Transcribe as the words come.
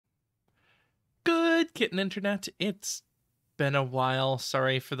good, Kitten Internet. It's been a while.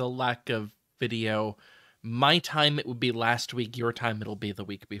 Sorry for the lack of video. My time, it would be last week. Your time, it'll be the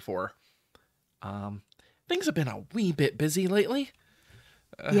week before. Things have been a wee bit busy lately.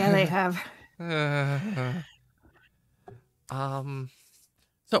 Yeah, they have.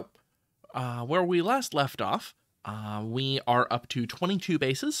 So, where we last left off, we are up to 22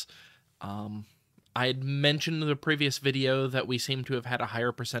 bases. I had mentioned in the previous video that we seem to have had a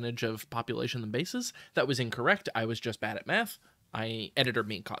higher percentage of population than bases. That was incorrect. I was just bad at math. Editor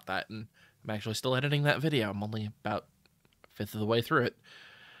me caught that, and I'm actually still editing that video. I'm only about a fifth of the way through it.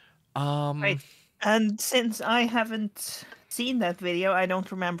 Right. And since I haven't seen that video, I don't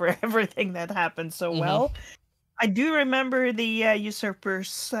remember everything that happened so well. I do remember the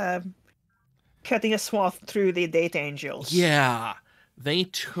usurpers cutting a swath through the data angels. Yeah. They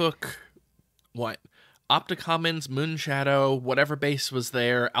took... what? Opticommons, Moonshadow, whatever base was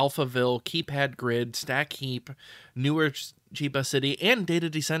there, Alphaville, Keypad Grid, Stack Heap, Newer Chiba City, and Data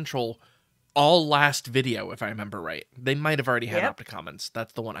Decentral, all last video, if I remember right. They might have already had Opticommons.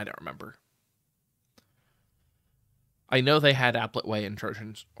 That's the one I don't remember. I know they had Applet Way and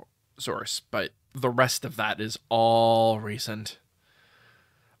Trojan Source, but the rest of that is all recent.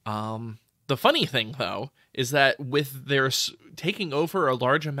 The funny thing, though, is that with their taking over a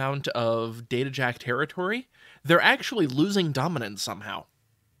large amount of Data Jack territory, they're actually losing dominance somehow.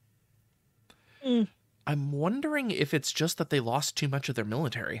 I'm wondering if it's just that they lost too much of their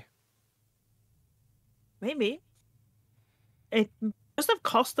military. Maybe. It must have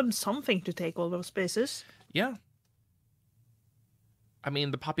cost them something to take all those bases. Yeah. I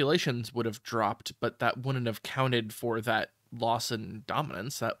mean, the populations would have dropped, but that wouldn't have counted for that loss in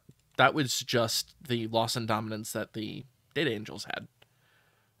dominance. That was just the loss in dominance that the Data Angels had.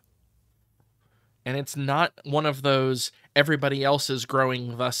 And it's not one of those everybody else is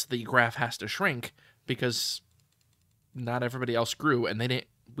growing, thus the graph has to shrink, because not everybody else grew, and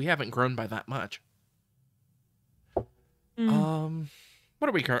we haven't grown by that much. What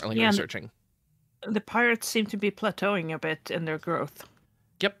are we currently researching? The pirates seem to be plateauing a bit in their growth.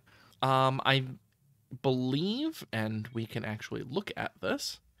 Yep. I believe, and we can actually look at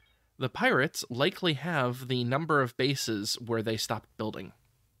this, the pirates likely have the number of bases where they stopped building.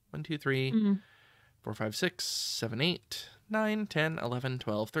 1, 2, 3, 4, 5, 6, 7, 8, 9, 10, 11,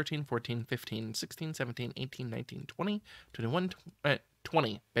 12, 13, 14, 15, 16, 17, 18, 19, 20, 21,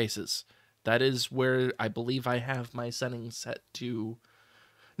 20 bases. That is where I believe I have my settings set to...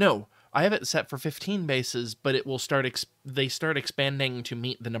 No, I have it set for 15 bases, but it will they start expanding to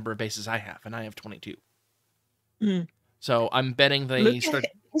meet the number of bases I have, and I have 22. So I'm betting they start...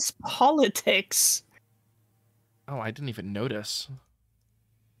 It's politics. Oh, I didn't even notice.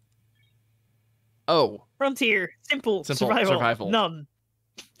 Oh. Frontier. Simple. Survival. None.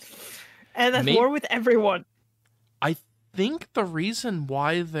 And at war with everyone. I think the reason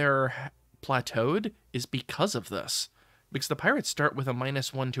why they're plateaued is because of this. Because the pirates start with a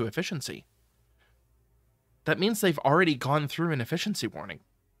 -1 to efficiency. That means they've already gone through an efficiency warning.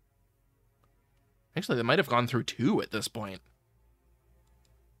 Actually, they might have gone through 2 at this point.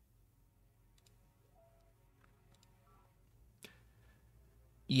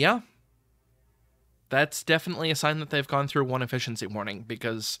 Yeah. That's definitely a sign that they've gone through 1 efficiency warning,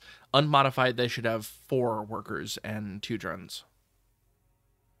 because unmodified they should have 4 workers and 2 drones.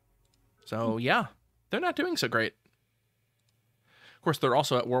 So yeah, they're not doing so great. Of course, they're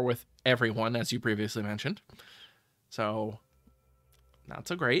also at war with everyone, as you previously mentioned. So, not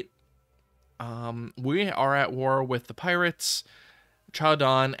so great. We are at war with the pirates,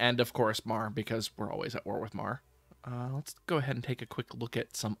 Chowdon, and of course Mar, because we're always at war with Mar. Let's go ahead and take a quick look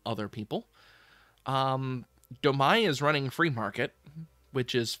at some other people. Domai is running free market,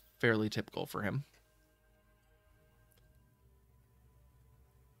 which is fairly typical for him.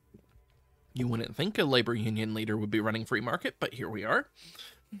 You wouldn't think a labor union leader would be running free market, but here we are.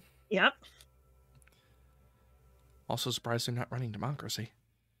 Yep. Also surprised they're not running democracy.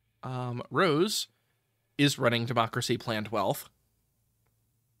 Rose is running democracy planned wealth.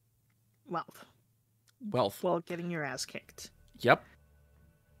 Wealth. Well, getting your ass kicked. Yep.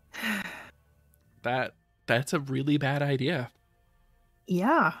 That's a really bad idea.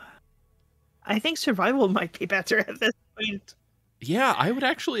 Yeah. I think survival might be better at this point. Yeah, I would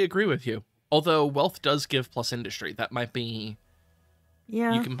actually agree with you. Although wealth does give plus industry. That might be...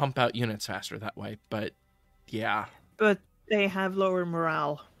 Yeah. You can pump out units faster that way, but yeah. But they have lower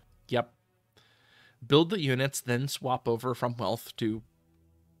morale. Yep. Build the units, then swap over from wealth to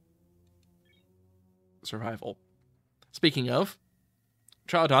survival. Speaking of,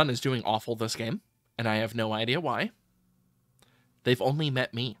 Chowdon is doing awful this game, and I have no idea why. They've only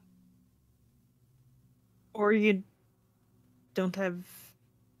met me. Or you don't have...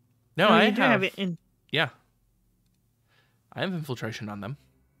 No, No, I you do have have... it in... Yeah. I have infiltration on them.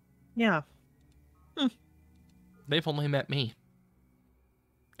 Yeah. They've only met me.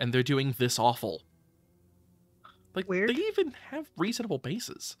 And they're doing this awful. Like, Weird. they even have reasonable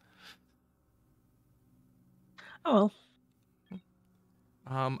bases. Oh,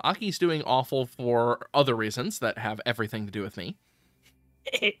 well. Aki's doing awful for other reasons that have everything to do with me.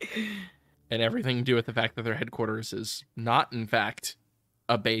 And everything to do with the fact that their headquarters is not, in fact,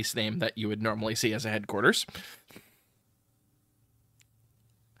 a base name that you would normally see as a headquarters.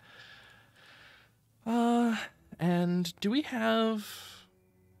 And do we have...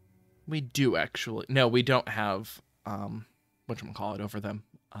 We do, actually. No, we don't have, whatchamacallit over them.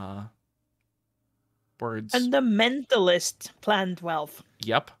 Words. And the Mentalist planned wealth.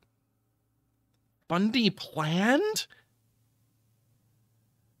 Yep. Bundy planned?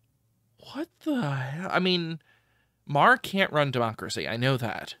 What the hell? I mean, Mar can't run democracy. I know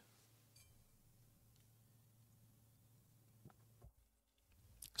that.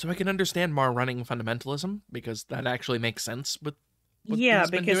 So I can understand Mar running fundamentalism, because that actually makes sense with what Yeah, he's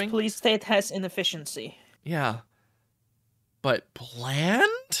been because doing. police state has inefficiency. Yeah. But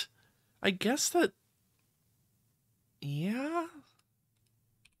planned? I guess that... Yeah?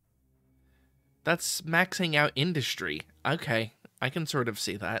 That's maxing out industry. Okay, I can sort of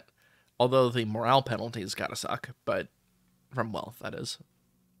see that. Although the morale penalty's gotta suck, but... From wealth, that is.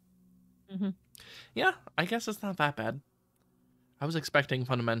 Mm-hmm. Yeah, I guess it's not that bad. I was expecting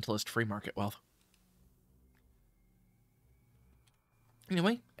fundamentalist free market wealth.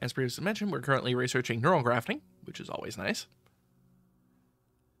 Anyway, as previously mentioned, we're currently researching neural grafting, which is always nice.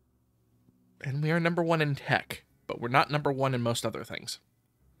 And we are number 1 in tech, but we're not number 1 in most other things.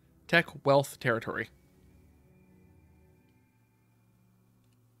 Tech, wealth, territory.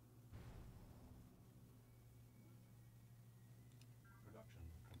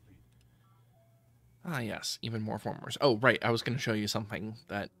 Ah, yes, even more formers. Oh, right, I was going to show you something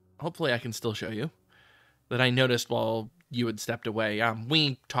that hopefully I can still show you, that I noticed while you had stepped away.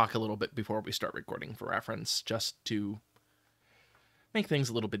 We talk a little bit before we start recording for reference, just to make things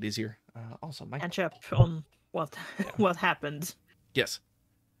a little bit easier. Also, my... Catch up on what what happened. Yes.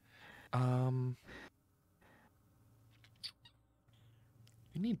 You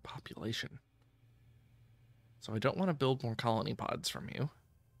need population. So I don't want to build more colony pods from you.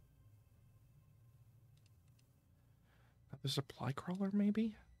 The supply crawler,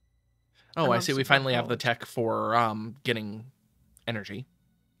 maybe? Oh, I see. We finally have the tech for getting energy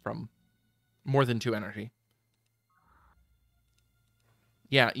from more than 2 energy.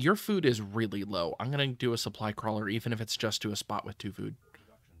 Yeah, your food is really low. I'm going to do a supply crawler, even if it's just to a spot with 2 food.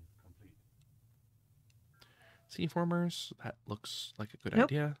 Sea formers, that looks like a good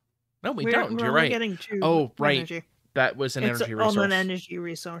idea. No, we don't. You're right. Getting 2 oh, right. Energy. That was an energy resource. On an energy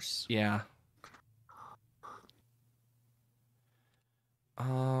resource. Yeah.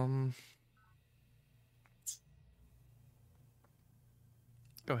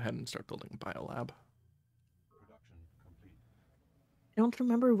 Go ahead and start building a biolab. I don't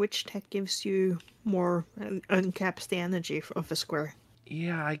remember which tech gives you more uncaps the energy of a square.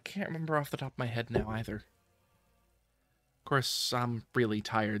 Yeah, I can't remember off the top of my head now either. Of course, I'm really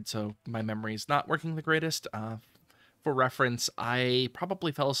tired, so my memory's not working the greatest. For reference, I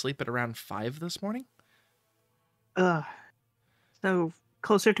probably fell asleep at around 5 this morning. So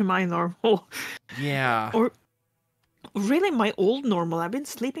closer to my normal. Yeah. Or really my old normal. I've been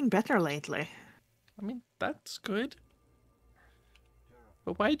sleeping better lately. I mean, that's good.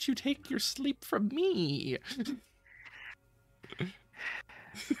 But why'd you take your sleep from me?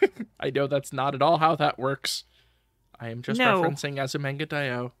 I know that's not at all how that works. I am just referencing Azumanga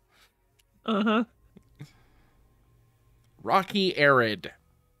Daioh. Uh-huh. Rocky Arid.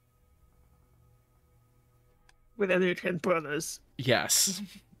 With a nutrient bonus. Yes.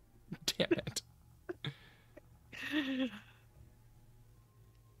 Damn it.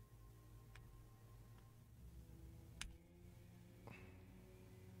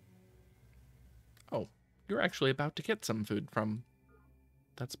 Oh, you're actually about to get some food from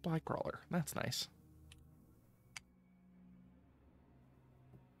that supply crawler. That's nice.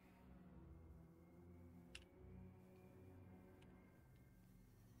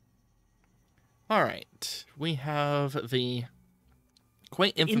 All right, we have the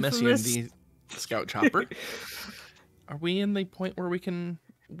quite infamous UNV Scout Chopper. Are we in the point where we can...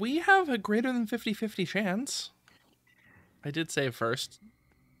 We have a greater than 50-50 chance. I did save first.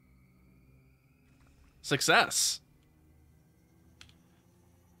 Success.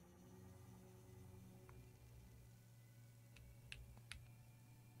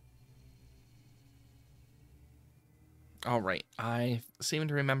 All right. I seem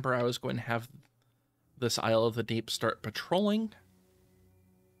to remember I was going to have this Isle of the Deep start patrolling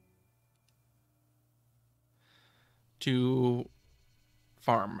to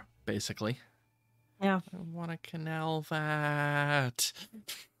farm, basically. Yeah. I want to canal that.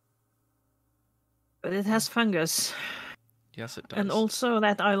 But it has fungus. Yes, it does. And also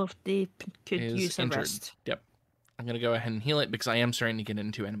that Isle of Deep could Is use a injured. rest. Yep. I'm going to go ahead and heal it because I am starting to get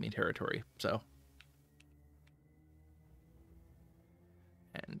into enemy territory. So.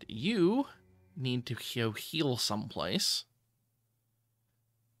 And you need to go heal someplace.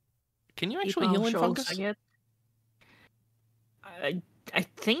 Can you actually heal in fungus? I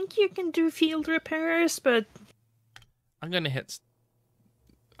think you can do field repairs, but I'm gonna hit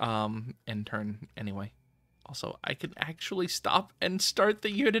intern anyway. Also, I can actually stop and start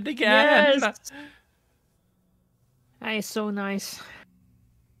the unit again. Yes. That is so nice.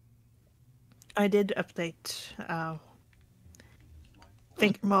 I did update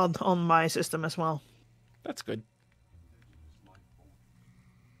Think mod on my system as well. That's good.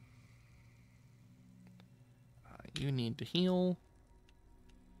 You need to heal.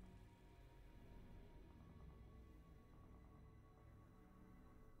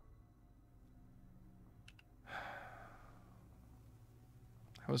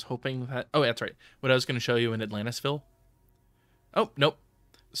 I was hoping that... Oh, that's right. What I was going to show you in Atlantisville. Oh, nope.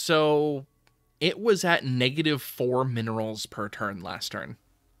 So it was at -4 minerals per turn last turn.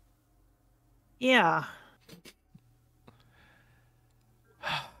 Yeah.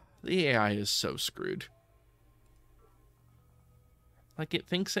 The AI is so screwed. Like, it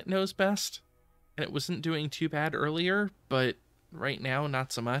thinks it knows best, and it wasn't doing too bad earlier, but right now,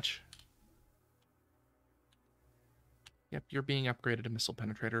 not so much. Yep, you're being upgraded to Missile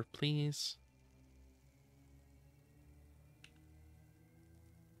Penetrator, please.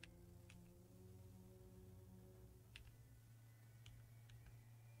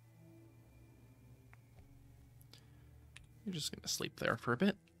 You're just going to sleep there for a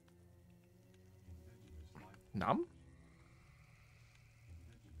bit. Numb?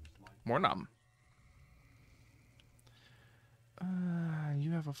 More numb.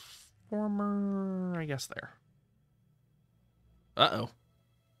 You have a former, I guess, there. Uh-oh.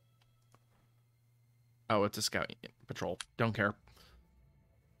 Oh, it's a scout patrol. Don't care.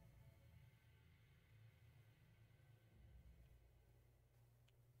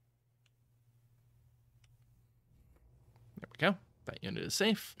 There we go. That unit is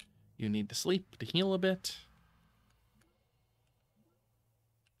safe. You need to sleep to heal a bit.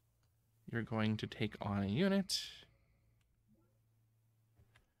 You're going to take on a unit.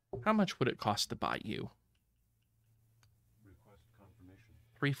 How much would it cost to buy you?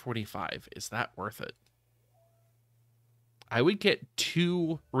 345. Is that worth it? I would get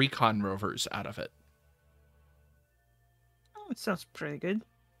 2 recon rovers out of it. Oh, it sounds pretty good.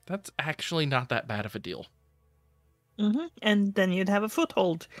 That's actually not that bad of a deal. Mm-hmm. And then you'd have a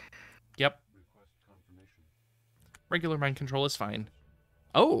foothold. Yep. Regular mind control is fine.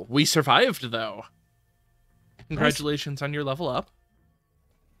 Oh, we survived, though. Congratulations on your level up.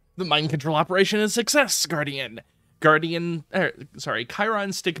 The mind control operation is a success, Guardian. Chiron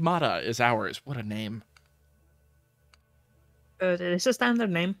Stigmata is ours. What a name. It is a standard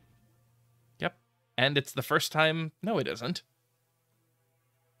name. Yep. And it's the first time... No, it isn't.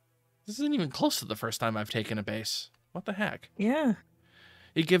 This isn't even close to the first time I've taken a base. What the heck? Yeah.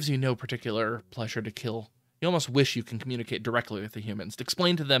 It gives you no particular pleasure to kill. You almost wish you can communicate directly with the humans.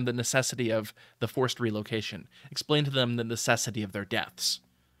 Explain to them the necessity of the forced relocation. Explain to them the necessity of their deaths.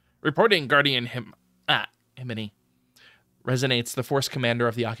 Reporting Guardian H'minee. Resonates the force commander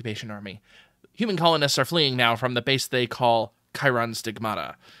of the occupation army. Human colonists are fleeing now from the base they call Chiron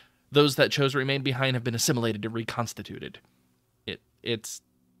Stigmata. Those that chose to remain behind have been assimilated and reconstituted.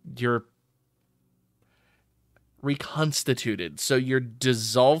 You're reconstituted, so you're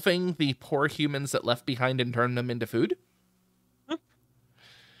dissolving the poor humans that left behind and turn them into food? It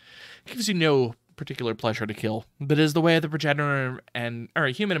gives you no particular pleasure to kill, but is the way of the progenitor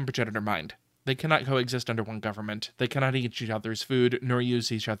human and progenitor mind. They cannot coexist under one government. They cannot eat each other's food, nor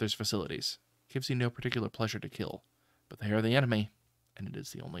use each other's facilities. It gives you no particular pleasure to kill, but they are the enemy, and it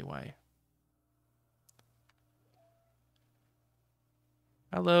is the only way.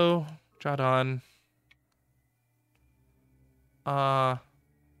 Hello, Jadon.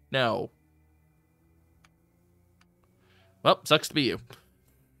 No. Well, sucks to be you.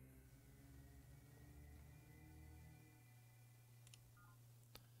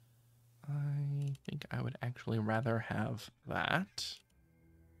 I think I would actually rather have that.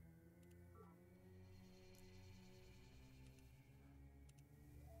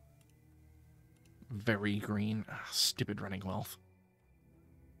 very green. Ugh, stupid running wealth.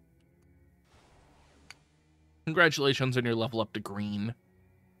 Congratulations on your level up to green.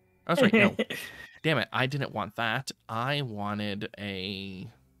 I was right, no. Damn it, I didn't want that. I wanted a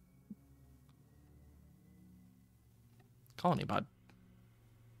colony pod.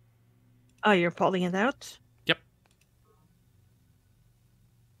 Oh, you're pulling it out? Yep.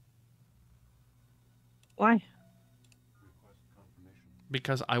 Why?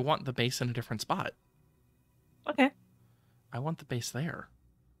 Because I want the base in a different spot. Okay. I want the base there.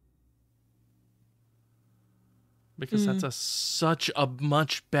 Because that's such a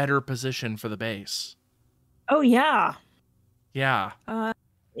much better position for the base. Oh, yeah. Yeah.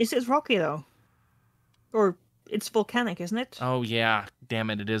 Is it rocky, though? Or it's volcanic, isn't it? Oh, yeah.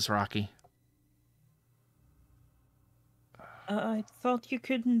 Damn it, it is rocky. I thought you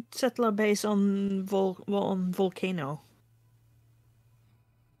couldn't settle a base on volcano.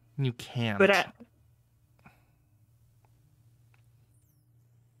 You can't. But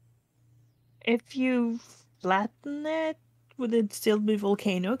if you flatten it, would it still be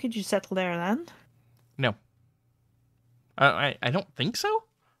volcano? Could you settle there then? No. I don't think so.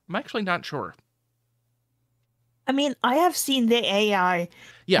 I'm actually not sure. I mean, I have seen the AI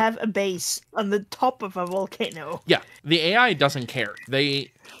have a base on the top of a volcano. Yeah, the AI doesn't care.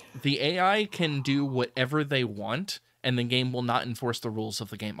 The AI can do whatever they want, and the game will not enforce the rules of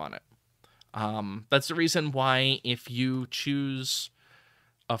the game on it. That's the reason why if you choose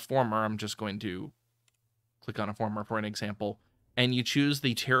a former, I'm just going to click on a former for an example, and you choose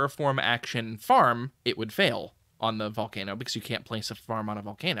the terraform action farm, it would fail on the volcano because you can't place a farm on a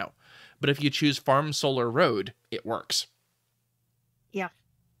volcano. But if you choose farm solar road, it works. Yeah.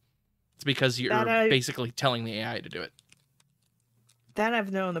 It's because you're basically telling the AI to do it. That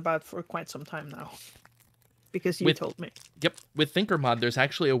I've known about for quite some time now. Because you told me. Yep. With Thinker Mod, there's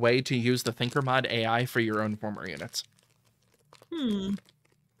actually a way to use the Thinker Mod AI for your own former units.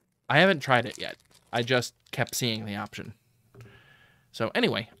 I haven't tried it yet. I just kept seeing the option. So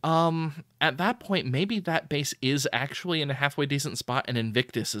anyway, at that point, maybe that base is actually in a halfway decent spot, and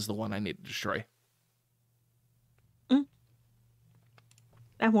Invictus is the one I need to destroy.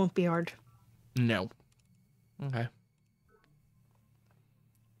 That won't be hard. No. Okay.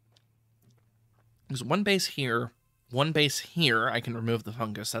 There's one base here, I can remove the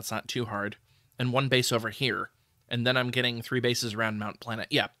fungus, that's not too hard, and one base over here, and then I'm getting 3 bases around Mount Planet.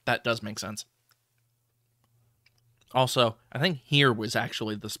 Yeah, that does make sense. Also, I think here was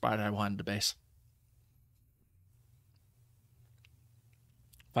actually the spot I wanted to base.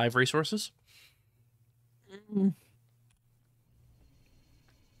 5 resources? Oh,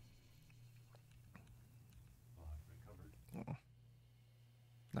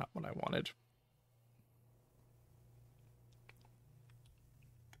 not what I wanted.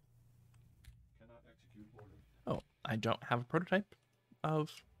 Oh, I don't have a prototype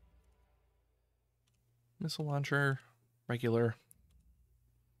of missile launcher, regular.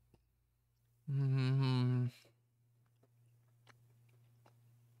 Nah.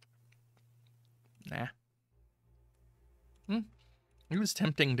 It was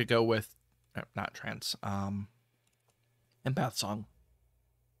tempting to go with, not Trance, Empath Song.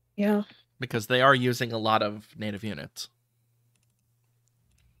 Yeah. Because they are using a lot of native units.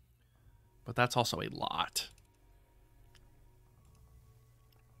 But that's also a lot.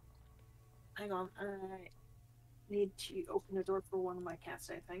 Hang on, I need to open the door for one of my cats,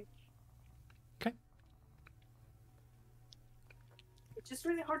 I think. Okay. It's just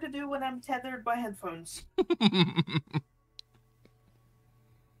really hard to do when I'm tethered by headphones.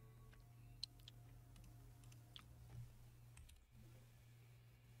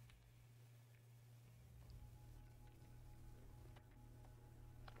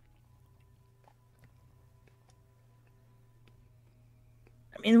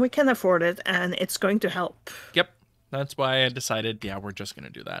 I mean, we can afford it, and it's going to help. Yep. That's why I decided, yeah, we're just going to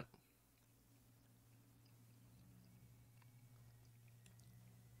do that.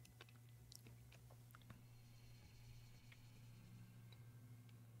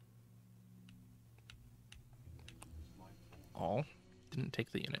 Oh, didn't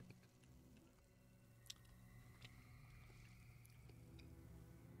take the unit.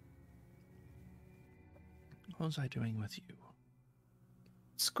 What was I doing with you?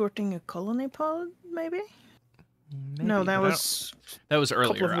 Escorting a colony pod, maybe? No, that was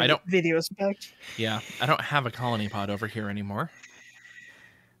earlier. I don't videos back. Yeah, I don't have a colony pod over here anymore.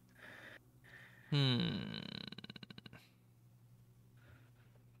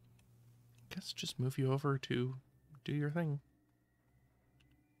 Guess just move you over to do your thing.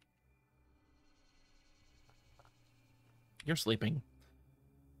 You're sleeping.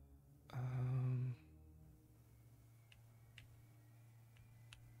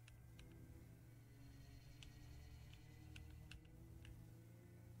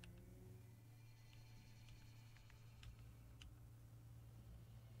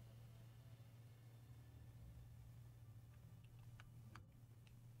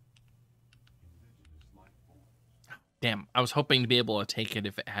 Damn, I was hoping to be able to take it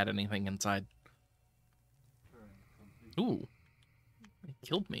if it had anything inside. Ooh. It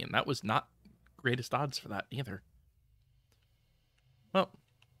killed me, and that was not greatest odds for that either. Well,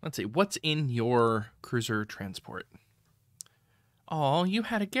 let's see. What's in your cruiser transport? Oh, you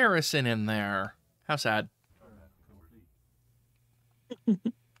had a garrison in there. How sad.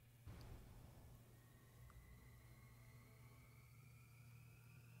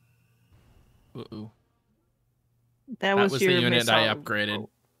 Uh-oh. That was the your unit I missile. upgraded.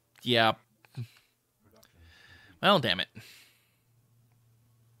 Yep. Well, damn it.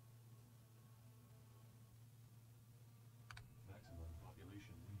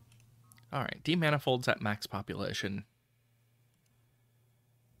 All right, D-manifolds at max population.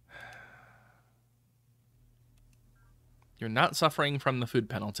 You're not suffering from the food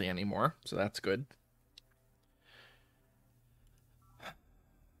penalty anymore, so that's good.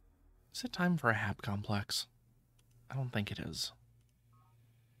 Is it time for a hab complex? I don't think it is.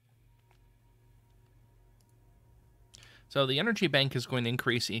 So the energy bank is going to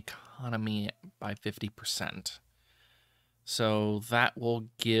increase economy by 50%. So that will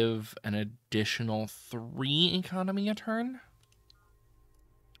give an additional 3 economy a turn.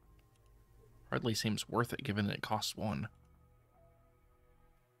 Hardly seems worth it given that it costs 1.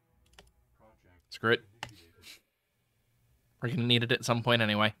 Screw it. We're going to need it at some point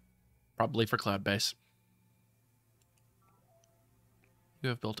anyway. Probably for cloud base. You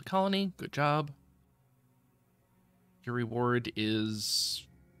have built a colony. Good job. Your reward is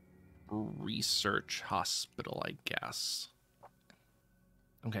research hospital, I guess.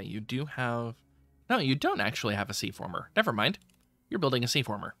 Okay, you do have... No, you don't actually have a seaformer. Never mind. You're building a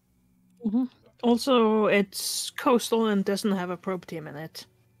seaformer. Mm-hmm. Also, it's coastal and doesn't have a probe team in it.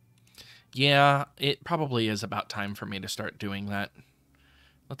 Yeah, it probably is about time for me to start doing that.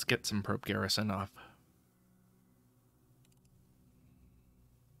 Let's get some probe garrison off.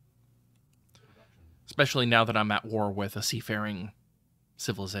 Especially now that I'm at war with a seafaring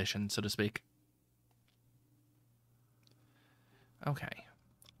civilization, so to speak. Okay.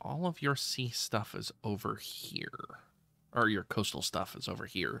 All of your sea stuff is over here. Or your coastal stuff is over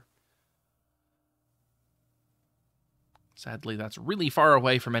here. Sadly, that's really far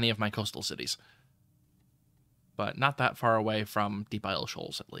away from any of my coastal cities. But not that far away from Deep Isle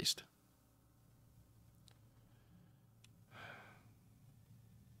Shoals, at least.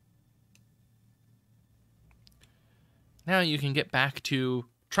 Now you can get back to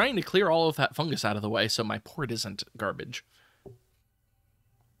trying to clear all of that fungus out of the way so my port isn't garbage.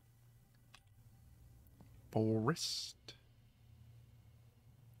 Forest.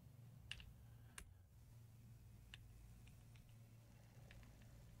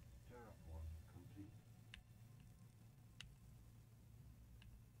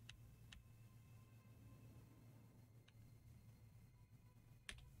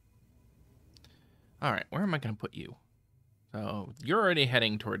 All right, where am I going to put you? So you're already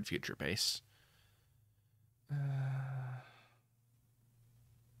heading toward future base. I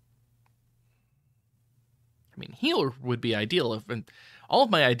mean, healer would be ideal if all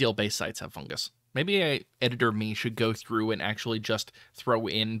of my ideal base sites have fungus. Maybe editor me should go through and actually just throw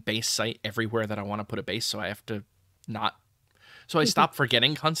in base site everywhere that I want to put a base, so I have to not. So I stop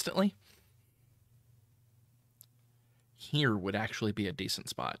forgetting constantly. Here would actually be a decent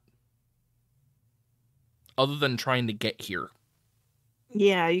spot. Other than trying to get here.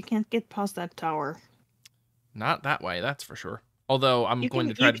 Yeah, you can't get past that tower. Not that way, that's for sure. Although I'm going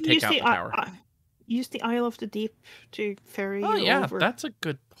to try to take out the tower. Use the Isle of the Deep to ferry over. Oh yeah, over. That's a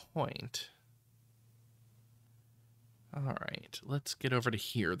good point. All right, let's get over to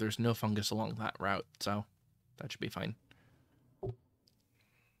here. There's no fungus along that route, so that should be fine.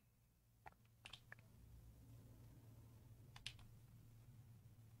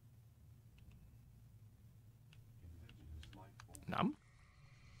 Num?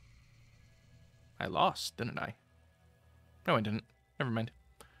 I lost, didn't I? No, I didn't. Never mind.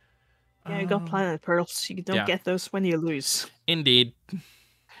 Yeah, you got planet pearls. You don't get those when you lose. Indeed.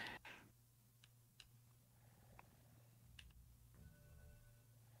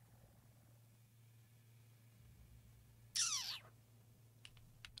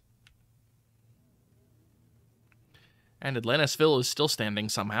 And Atlantisville is still standing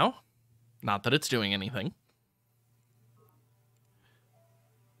somehow. Not that it's doing anything.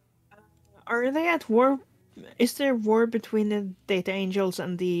 Are they at war? Is there war between the Data Angels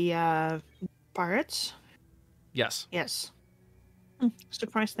and the pirates? Yes. Yes.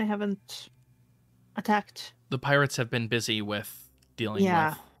 Surprised they haven't attacked. The pirates have been busy with dealing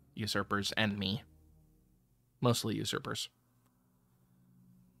with usurpers and me. Mostly usurpers.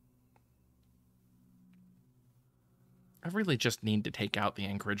 I really just need to take out the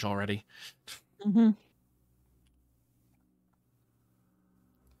anchorage already. Mm-hmm.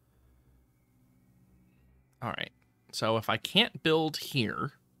 All right. So if I can't build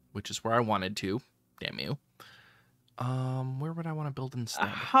here, which is where I wanted to, damn you. Where would I want to build instead?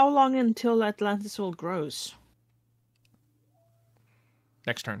 How long until Atlantis will grows?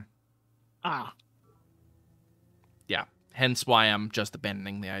 Next turn. Ah. Yeah. Hence why I'm just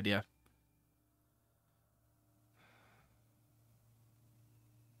abandoning the idea.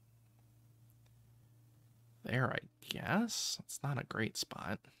 There, I guess. It's not a great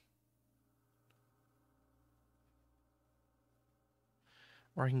spot.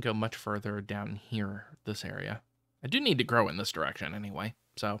 Or I can go much further down here, this area. I do need to grow in this direction anyway,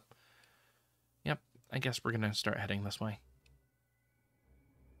 so... Yep, I guess we're going to start heading this way.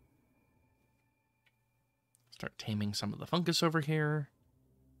 Start taming some of the fungus over here.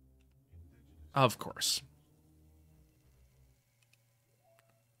 Of course.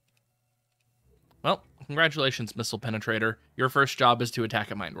 Well, congratulations, Missile Penetrator. Your first job is to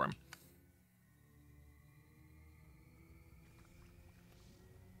attack a Mindworm.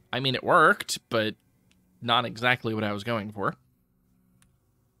 I mean, it worked, but not exactly what I was going for.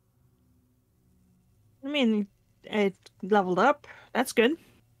 I mean, it leveled up. That's good.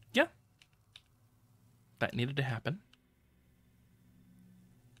 Yeah. That needed to happen.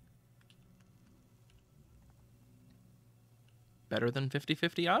 Better than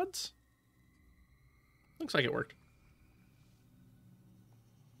 50-50 odds? Looks like it worked.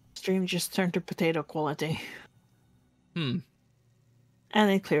 Stream just turned to potato quality. And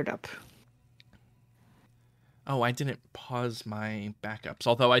it cleared up. Oh, I didn't pause my backups.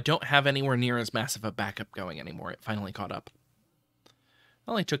 Although I don't have anywhere near as massive a backup going anymore. It finally caught up.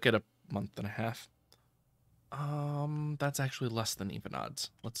 Only took it a month and a half. That's actually less than even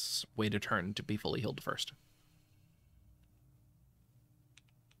odds. Let's wait a turn to be fully healed first.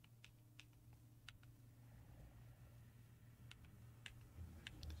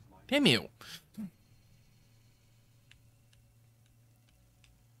 Damn you.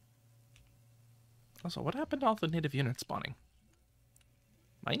 Also, what happened to all the native units spawning?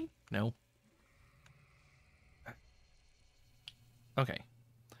 Mine? No. Okay.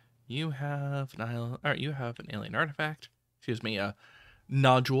 You have an alien artifact. Excuse me, a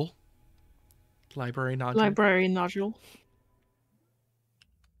nodule. Library nodule. Library nodule.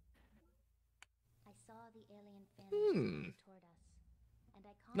 I saw the alien family toward us, and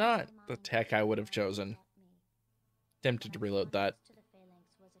I calmed Not my the mind tech I would have as they chosen. taught me. Tempted to reload that. To the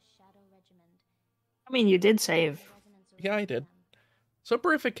phalanx was a shadow regiment. I mean, you did save. The resonance Yeah, I around did. them.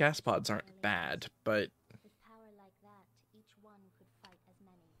 Soporific gas pods aren't bad, but With power like that, each one could fight as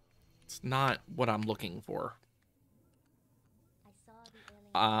many. it's not what I'm looking for. I saw the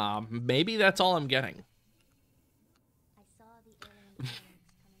alien Maybe that's all I'm getting. I saw the alien phalanx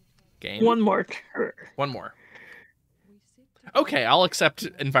coming toward Game. One more turn. One more. Okay, I'll accept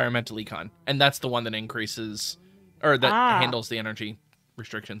environmental econ, and that's the one that increases, or that handles the energy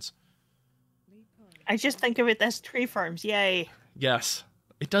restrictions. I just think of it as tree farms. Yay. Yes.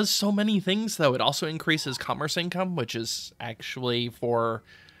 It does so many things, though. It also increases commerce income, which is actually, for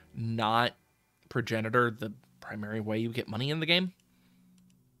not Progenitor, the primary way you get money in the game.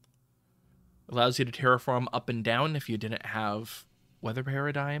 Allows you to terraform up and down if you didn't have Weather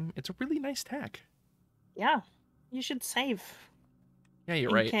Paradigm. It's a really nice tech. Yeah. You should save. Yeah,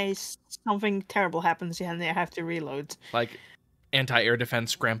 you're right. In case something terrible happens and they have to reload. Like anti-air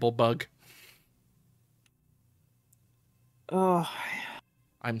defense scramble bug. Oh.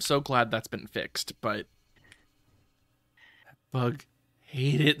 I'm so glad that's been fixed, but that bug,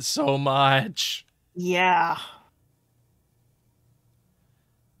 hate it so much. Yeah.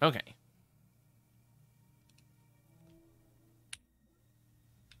 Okay.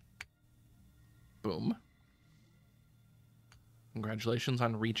 Boom. Congratulations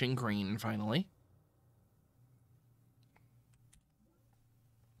on reaching green, finally.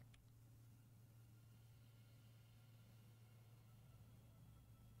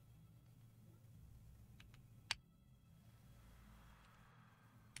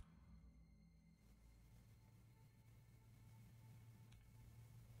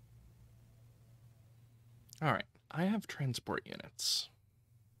 All right, I have transport units.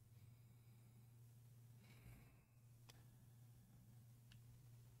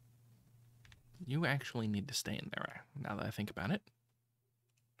 You actually need to stay in there, now that I think about it.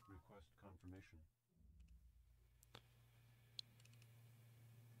 Request confirmation.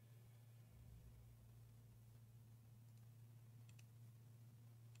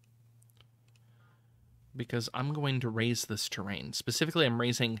 Because I'm going to raise this terrain. Specifically, I'm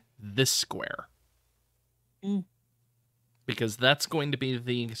raising this square. because that's going to be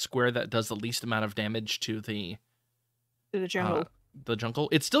the square that does the least amount of damage to the jungle. The jungle.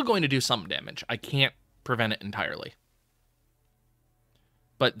 It's still going to do some damage. I can't prevent it entirely.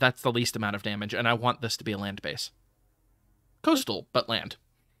 But that's the least amount of damage, and I want this to be a land base. Coastal, but land.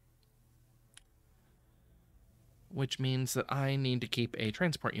 Which means that I need to keep a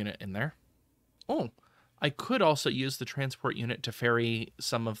transport unit in there. Oh, I could also use the transport unit to ferry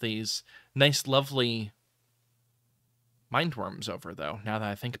some of these nice, lovely mindworms over, though, now that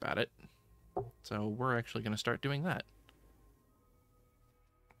I think about it. So we're actually going to start doing that.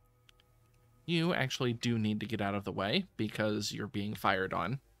 You actually do need to get out of the way because you're being fired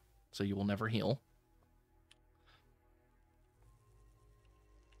on, so you will never heal.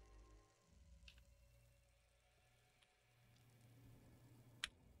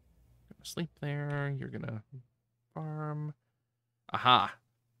 Sleep there. You're gonna farm. Aha!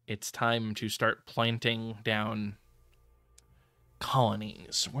 It's time to start planting down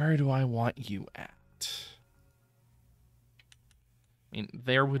colonies. Where do I want you at? I mean,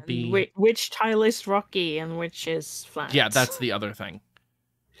 there would be... Which tile is rocky and which is flat? Yeah, that's the other thing.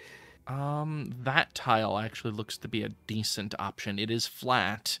 That tile actually looks to be a decent option. It is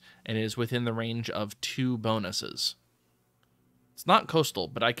flat, and it is within the range of 2 bonuses. It's not coastal,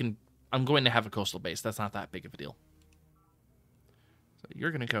 but I'm going to have a coastal base. That's not that big of a deal. So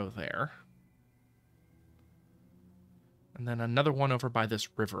you're going to go there. And then another one over by this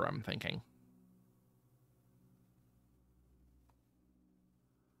river, I'm thinking.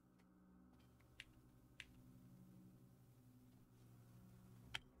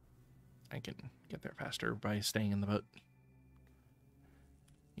 I can get there faster by staying in the boat.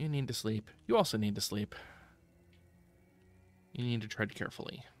 You need to sleep. You also need to sleep. You need to tread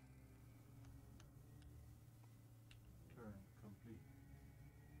carefully. Turn complete.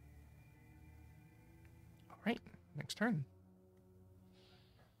 All right, next turn.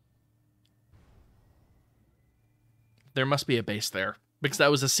 There must be a base there, because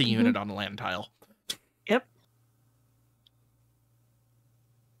that was a C unit on a land tile. Yep.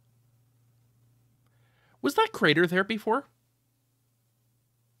 Was that crater there before?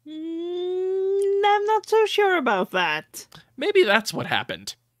 I'm not so sure about that. Maybe that's what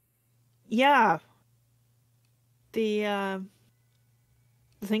happened. Yeah. The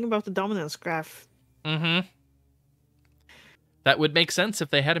thing about the dominance graph. Mm-hmm. That would make sense if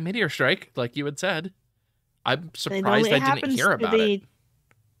they had a meteor strike, like you had said. I'm surprised I didn't hear about it.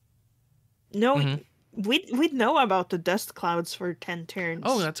 No, we'd know about the dust clouds for 10 turns.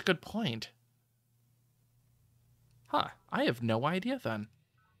 Oh, that's a good point. Huh. I have no idea then.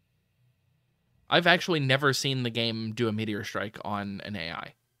 I've actually never seen the game do a meteor strike on an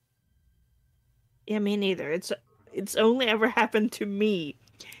AI. Yeah, me neither. It's only ever happened to me.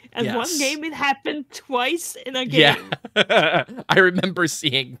 And one game it happened twice in a game. Yeah. I remember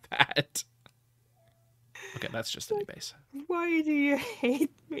seeing that. Okay, that's just a new base. Why do you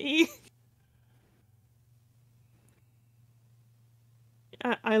hate me?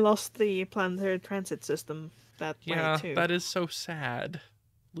 I lost the planetary transit system that way too. Yeah, that is so sad.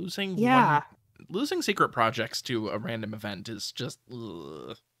 Losing secret projects to a random event is just...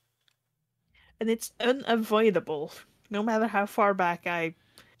 Ugh. And it's unavoidable, no matter how far back I...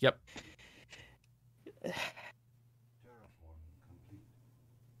 Yep.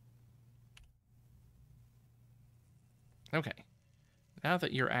 Okay. Now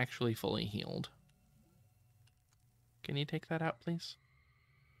that you're actually fully healed, can you take that out, please?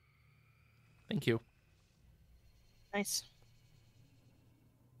 Thank you. Nice.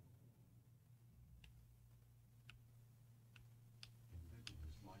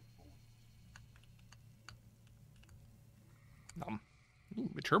 Ooh,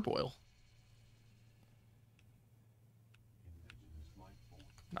 mature boil.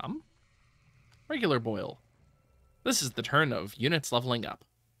 Regular boil. This is the turn of units leveling up.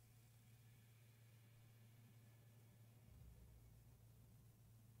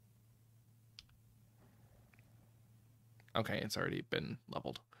 Okay, it's already been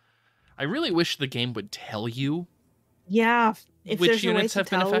leveled. I really wish the game would tell you which units have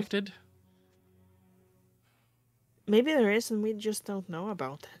been affected. Maybe there is, and we just don't know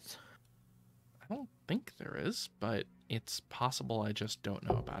about it. I don't think there is, but it's possible I just don't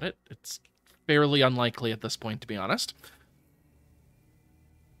know about it. It's fairly unlikely at this point, to be honest.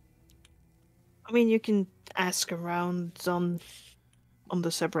 I mean, you can ask around on the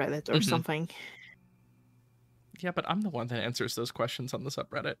subreddit or something. Yeah, but I'm the one that answers those questions on the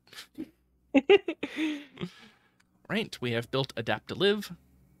subreddit. Right, we have built Adapt to Live.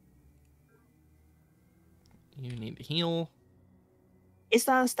 You need to heal. Is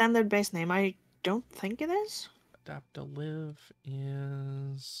that a standard base name? I don't think it is. Adapt to live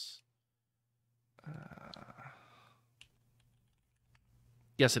is...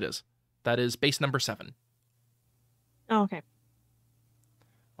 Yes, it is. That is base number 7. Oh, okay.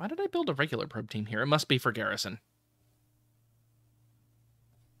 Why did I build a regular probe team here? It must be for garrison.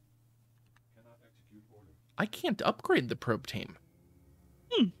 Cannot execute order. I can't upgrade the probe team.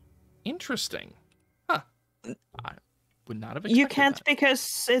 Interesting. Huh. I would not have expected You can't that.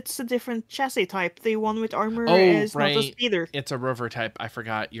 because it's a different chassis type. The one with armor Oh, is not a right. speeder. It's a rover type. I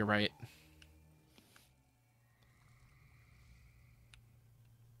forgot. You're right.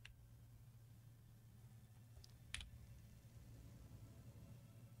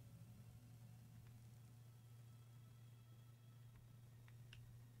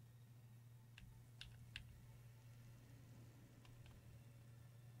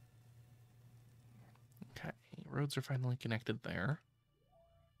 Okay, roads are finally connected there.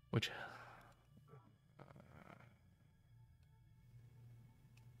 Which...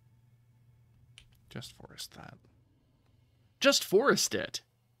 just forest that. Just forest it!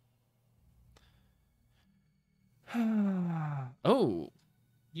 Oh,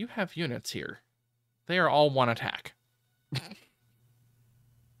 you have units here. They are all one attack.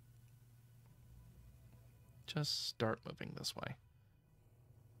 Just start moving this way.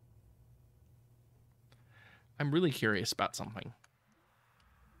 I'm really curious about something.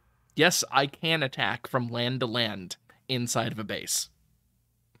 Yes, I can attack from land to land inside of a base.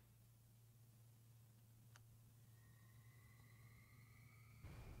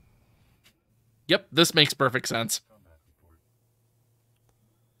 Yep, this makes perfect sense. Combat report.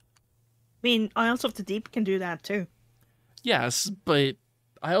 I mean, Isles of the Deep can do that too. Yes, but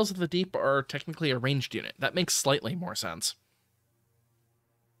Isles of the Deep are technically a ranged unit. That makes slightly more sense.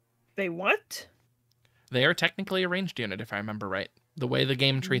 They what? They are technically a ranged unit, if I remember right. The way the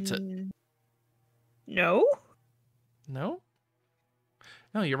game treats it. No? No?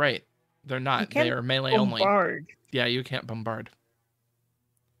 No, you're right. They're You not. can't They are melee only. bombard. Yeah, you can't bombard.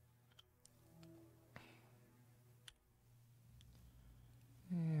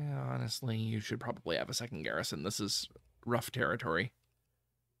 Yeah, honestly, you should probably have a second garrison. This is rough territory.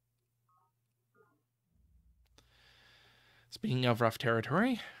 Speaking of rough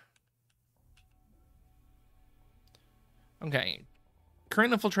territory. Okay.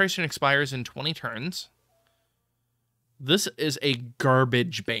 Current infiltration expires in 20 turns. This is a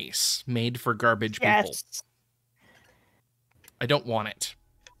garbage base made for garbage people. Yes. I don't want it.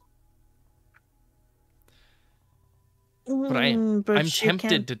 But I'm you tempted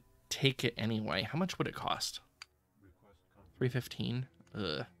can't- to take it anyway. How much would it cost? Request confirmed. 315?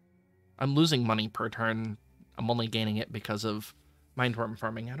 Ugh. I'm losing money per turn. I'm only gaining it because of mindworm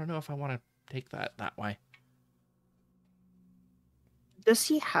farming. I don't know if I want to take that way. Does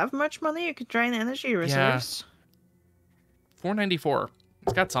he have much money? You could drain energy reserves. 494.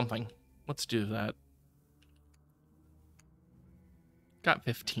 It's got something. Let's do that. Got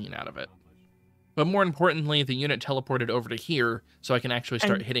 15 out of it. But more importantly, the unit teleported over to here, so I can actually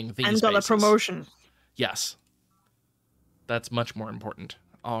start hitting these And got a bases. promotion. Yes. That's much more important.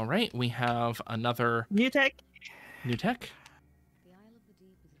 All right, we have another New tech. new tech. The Isle of the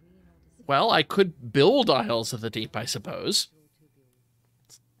Deep is re-noticed. Well, I could build Isles of the Deep, I suppose.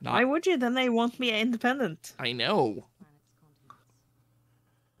 Not, Why would you? Then they won't be independent. I know. Planet's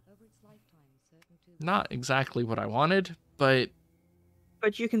continents. Over its lifetime, certain tubes Not exactly what I wanted, but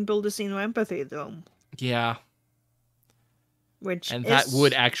But you can build a Xeno-Empathy Dome. yeah. Which And is, that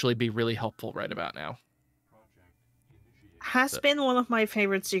would actually be really helpful right about now. Project initiated. has been one of my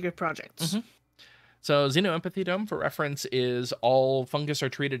favorite secret projects. Mhm. So Xeno-Empathy Dome, for reference, is all fungus are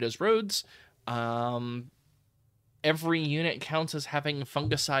treated as roads. Every unit counts as having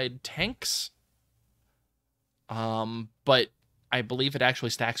fungicide tanks. But I believe it actually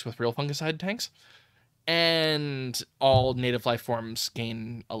stacks with real fungicide tanks. And all native life forms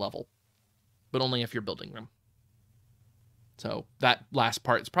gain a level. But only if you're building them. So that last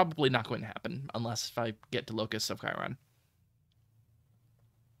part is probably not going to happen unless if I get to Locusts of Chiron.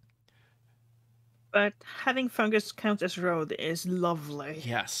 But having fungus count as road is lovely.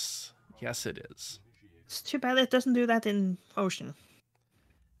 Yes. Yes, it is. It's too bad it doesn't do that in Ocean.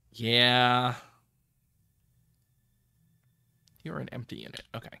 Yeah. You're an empty unit.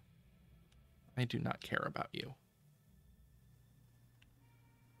 Okay. I do not care about you.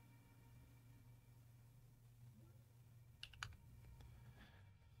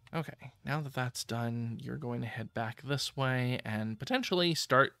 Okay, now that that's done, you're going to head back this way and potentially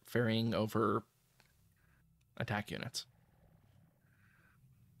start ferrying over attack units.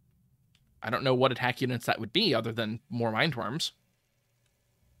 I don't know what attack units that would be other than more mindworms.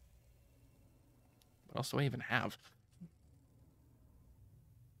 What else do I even have?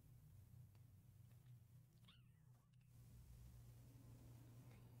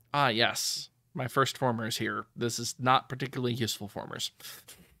 Ah, yes. My first formers here. This is not particularly useful formers.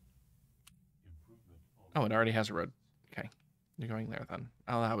 Oh, it already has a road. Okay. You're going there then.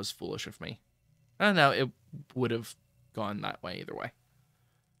 Oh, that was foolish of me. Oh, no, it would have gone that way either way.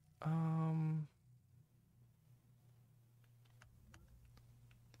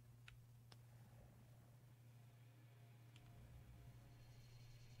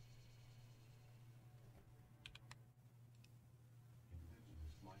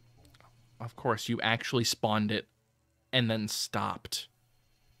 Of course, you actually spawned it and then stopped.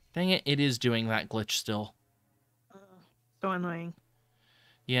 Dang it, it is doing that glitch still. So annoying.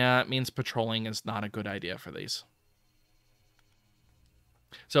 Yeah, it means patrolling is not a good idea for these.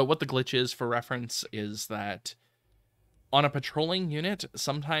 So what the glitch is, for reference, is that on a patrolling unit,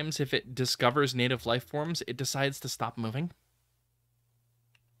 sometimes if it discovers native life forms, it decides to stop moving.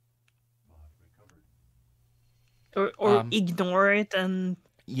 Or ignore it and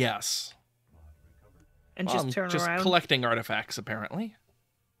Yes. just turn just around. collecting artifacts, apparently.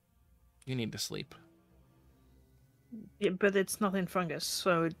 You need to sleep. Yeah, but it's not in fungus,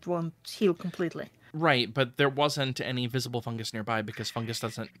 so it won't heal completely. Right, but there wasn't any visible fungus nearby because fungus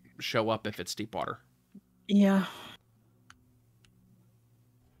doesn't show up if it's deep water. Yeah.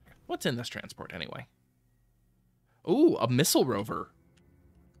 What's in this transport, anyway? Ooh, a missile rover.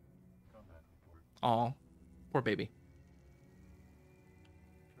 Aw, poor baby.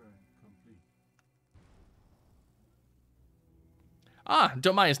 Ah,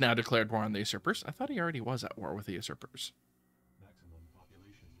 Domai has now declared war on the Usurpers. I thought he already was at war with the Usurpers. Maximum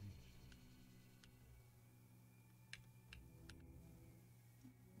population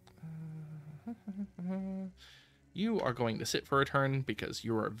reached. You are going to sit for a turn because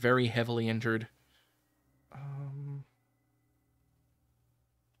you are very heavily injured.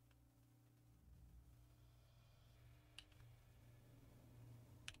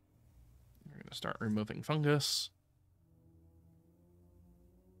 You're going to start removing fungus.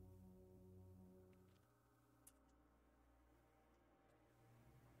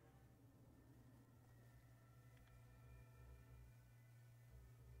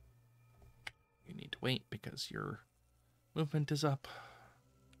 You need to wait because your movement is up.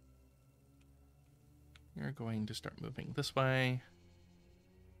 You're going to start moving this way.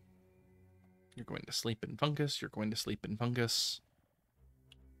 You're going to sleep in fungus. You're going to sleep in fungus.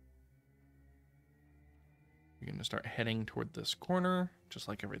 You're going to start heading toward this corner, just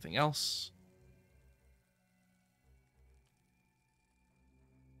like everything else.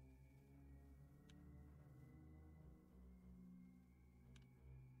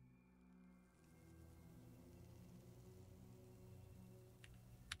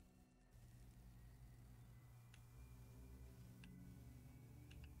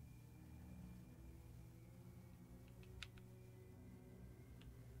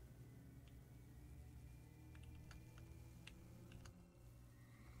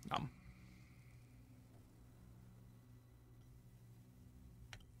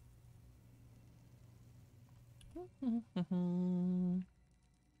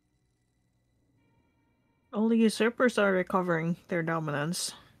 All the usurpers are recovering their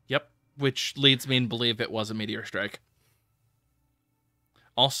dominance. Yep, which leads me to believe it was a meteor strike.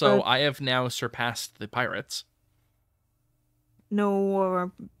 Also, I have now surpassed the pirates.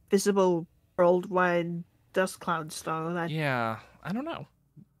 No visible worldwide dust clouds, though. Yeah, I don't know.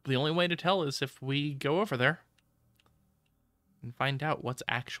 The only way to tell is if we go over there and find out what's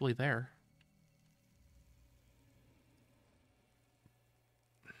actually there.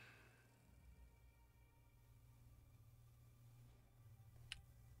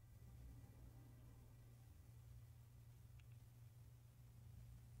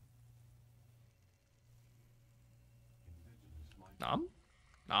 Nom?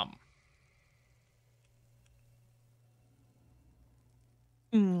 Nom.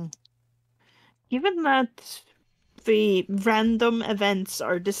 Given that the random events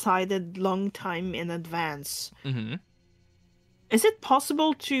are decided long time in advance, is it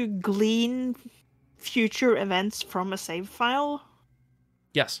possible to glean future events from a save file?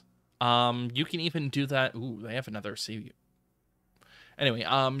 Yes. You can even do that. Ooh, they have another CV. Anyway,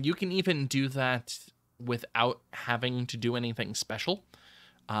 you can even do that without having to do anything special.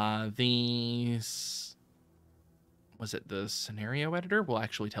 Was it the scenario editor? Will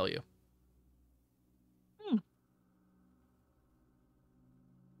actually tell you.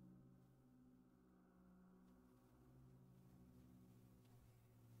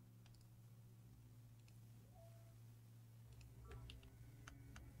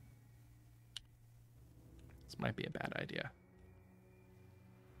 This might be a bad idea.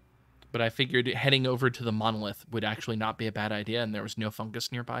 But I figured heading over to the monolith would actually not be a bad idea, and there was no fungus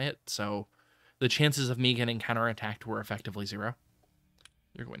nearby it, so the chances of me getting counterattacked were effectively 0.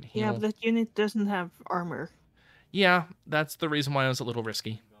 You're going to heal. Yeah, but that unit doesn't have armor. Yeah, that's the reason why it was a little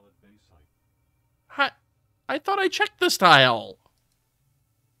risky. I thought I checked this tile.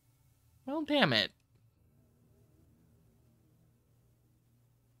 Well, damn it.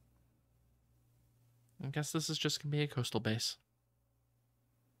 I guess this is just going to be a coastal base.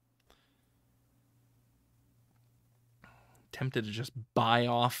 Tempted to just buy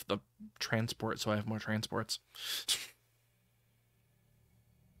off the transport so I have more transports.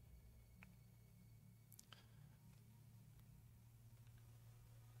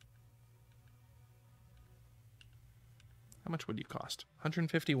 How much would you cost?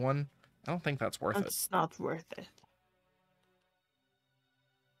 151? I don't think that's worth it. It's not worth it.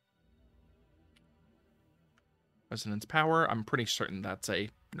 Resonance Power, I'm pretty certain that's a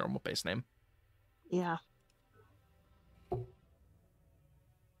normal base name. Yeah.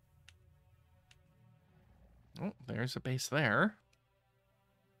 Oh, there's a base there.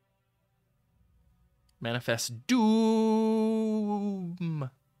 Manifest Doom!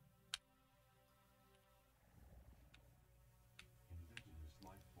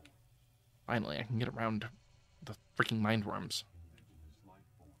 Finally, I can get around the freaking mind worms.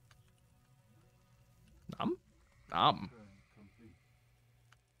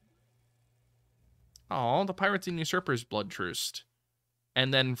 Oh, the pirates and usurpers blood truced.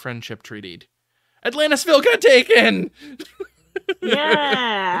 And then friendship treated. Atlantisville got taken!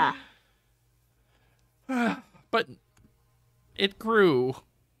 Yeah! But it grew.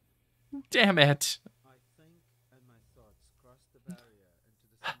 Damn it. I think, and my thoughts cross the barrier into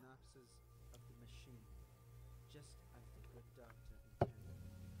the synapses of the machine, just as the good doctor intended.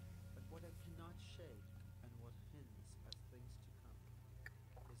 But what I cannot shake, and what hints at things to come,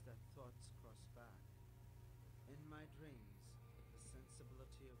 is that thoughts cross back. In my dreams, the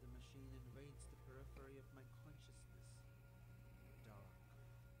sensibility of the machine invades the periphery of my consciousness. Dark,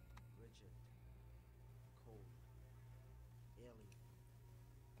 rigid, cold, alien.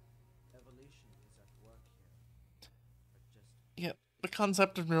 Evolution is at work here. But just Yeah, the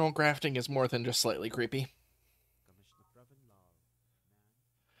concept of neural grafting is more than just slightly creepy. Commissioner Brevin Law,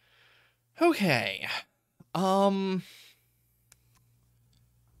 man. Okay.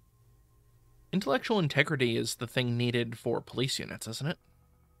 Intellectual integrity is the thing needed for police units, isn't it?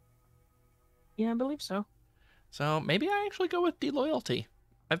 Yeah, I believe so. So maybe I actually go with deloyalty.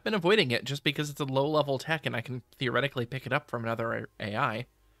 I've been avoiding it just because it's a low-level tech and I can theoretically pick it up from another AI.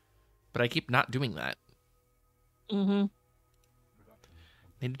 But I keep not doing that. Mm-hmm.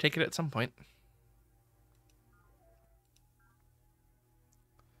 Need to take it at some point.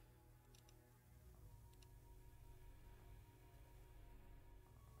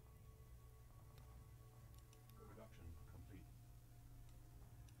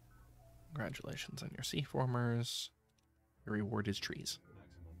 Congratulations on your sea formers. Your reward is trees.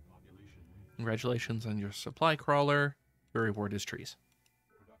 Congratulations on your supply crawler. Your reward is trees.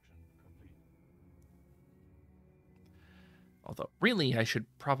 Although, really, I should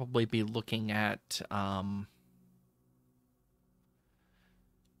probably be looking at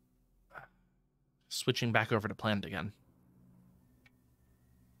switching back over to planned again.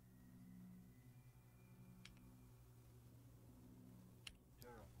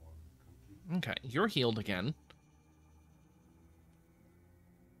 Okay, you're healed again.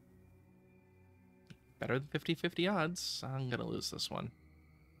 Better than 50-50 odds. I'm going to lose this one.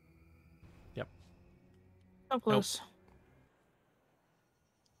 Yep. So close.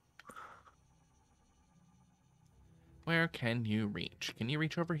 Where can you reach? Can you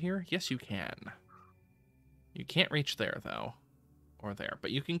reach over here? Yes, you can. You can't reach there, though. Or there.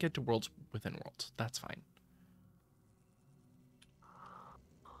 But you can get to worlds within worlds. That's fine.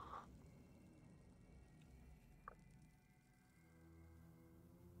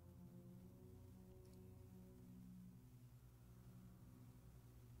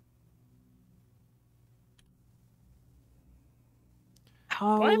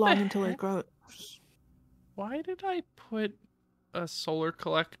 How Why the long until it heck? grows? Why did I put a solar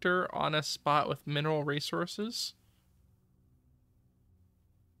collector on a spot with mineral resources?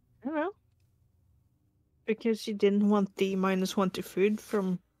 I don't know. Because you didn't want the -1 to food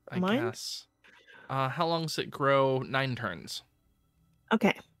from I mine? guess. How long does it grow? 9 turns.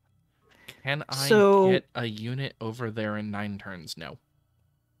 Okay. Can I So- get a unit over there in 9 turns? No.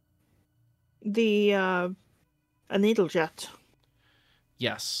 A needle jet.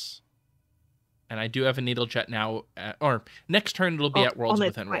 Yes. And I do have a needle jet now, or next turn it'll be Oh, at worlds on it,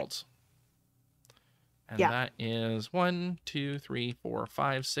 within right. worlds. And Yeah. that is 1, 2, 3, 4,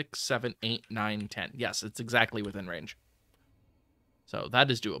 5, 6, 7, 8, 9, 10. Yes, it's exactly within range. So that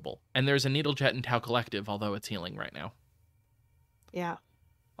is doable. And there's a Needle Jet in Tau Collective, although it's healing right now. Yeah.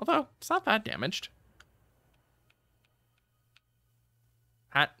 Although, it's not that damaged.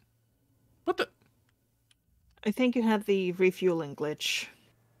 Hat. What the? I think you had the refueling glitch.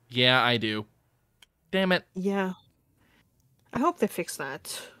 Yeah, I do. Damn it. Yeah. I hope they fix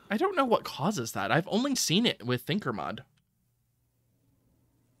that. I don't know what causes that. I've only seen it with Thinkermod.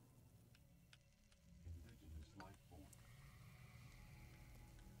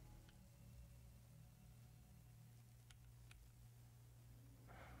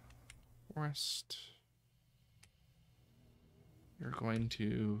 Forest. You're going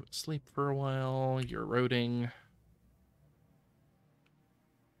to sleep for a while. You're eroding.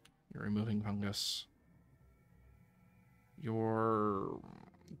 You're removing fungus. You're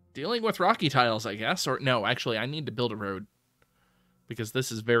dealing with rocky tiles, I guess. Or no, actually, I need to build a road. Because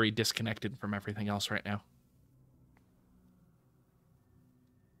this is very disconnected from everything else right now.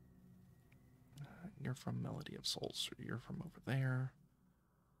 You're from Melody of Souls. You're from over there.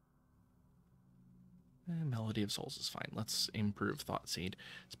 Melody of Souls is fine. Let's improve Thought Seed.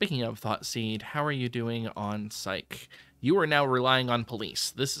 Speaking of Thought Seed, how are you doing on Psych? You are now relying on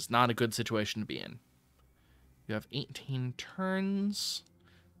police. This is not a good situation to be in. You have 18 turns.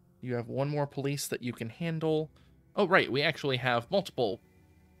 You have one more police that you can handle. Oh, right. We actually have multiple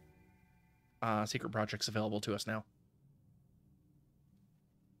secret projects available to us now.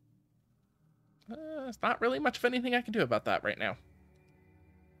 There's not really much of anything I can do about that right now.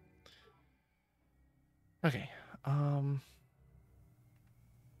 Okay,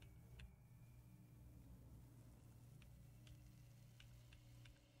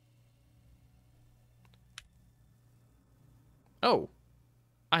 Oh,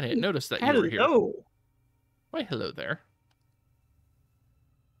 I didn't notice that you were here. Hello. Why, hello there.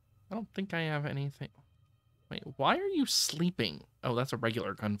 I don't think I have anything. Wait, why are you sleeping? Oh, that's a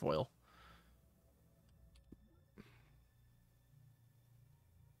regular gunfoil.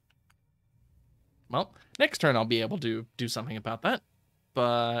 Well, next turn I'll be able to do something about that.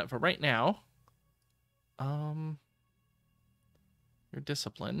 But for right now, you're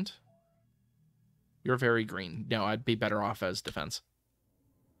disciplined. You're very green. No, I'd be better off as defense.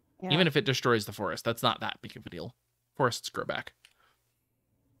 Yeah. Even if it destroys the forest, that's not that big of a deal. Forests grow back.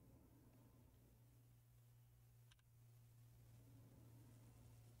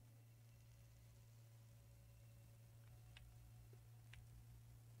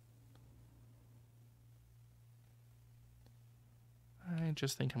 I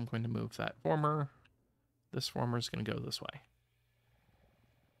just think I'm going to move that former. This former is going to go this way.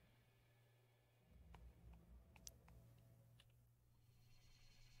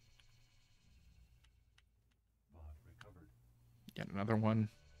 Get another one.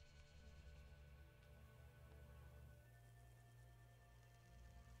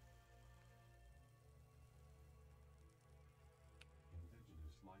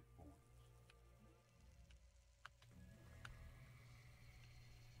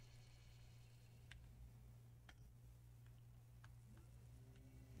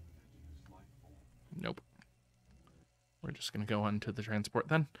 Nope. We're just going to go on to the transport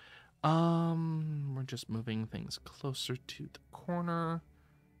then. We're just moving things closer to the corner.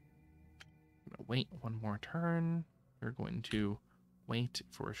 I'm going to wait one more turn. We're going to wait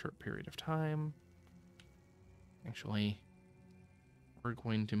for a short period of time. Actually, we're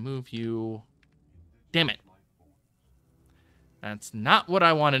going to move you. Damn it. That's not what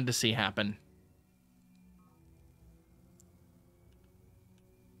I wanted to see happen.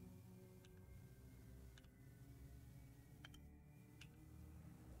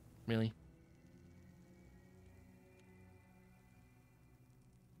 Really?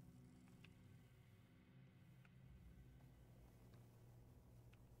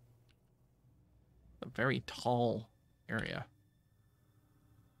 A very tall area.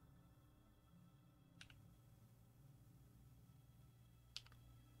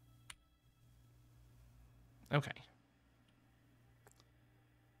 Okay.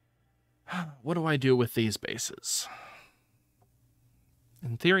 What do I do with these bases?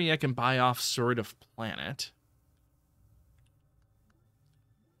 In theory, I can buy off Sword of Planet.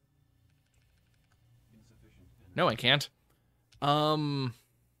 No, I can't. Can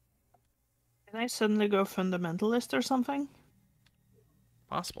I suddenly go fundamentalist or something?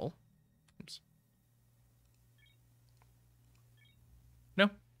 Possible. Oops. No.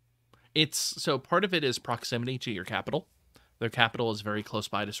 It's so part of it is proximity to your capital. Their capital is very close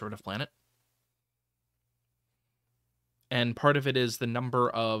by to Sword of Planet. And part of it is the number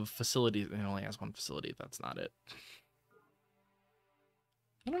of facilities. It only has one facility. That's not it.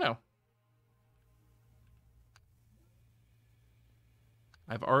 I don't know.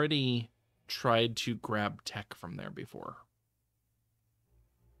 I've already tried to grab tech from there before.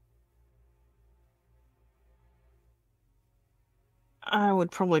 I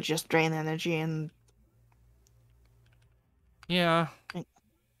would probably just drain energy and... Yeah.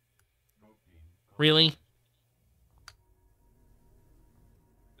 Really?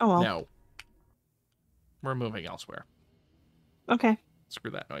 Oh well. No. We're moving elsewhere. Okay.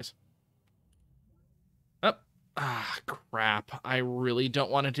 Screw that noise. Oh. Ah, crap. I really don't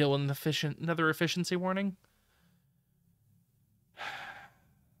want to deal with another efficiency warning.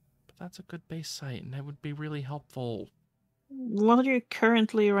 But that's a good base site, and that would be really helpful. What are you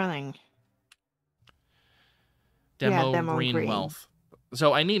currently running? Demo green wealth.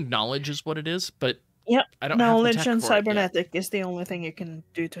 So I need knowledge is what it is, but Yep. I don't have the Knowledge tech and for it yet. cybernetic is the only thing you can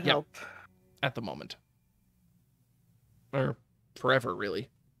do to help. At the moment. Or forever, really.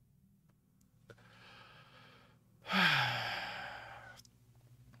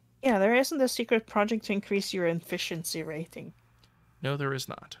 Yeah, there isn't a secret project to increase your efficiency rating. No, there is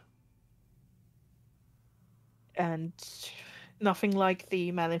not. And nothing like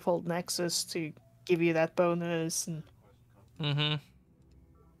the Manifold Nexus to give you that bonus. And... Mm-hmm.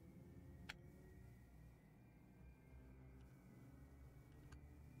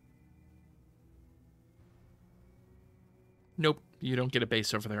 Nope, you don't get a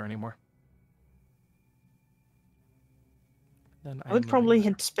base over there anymore. Then I would probably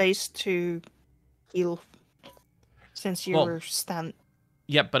hit space to heal, since you were stand.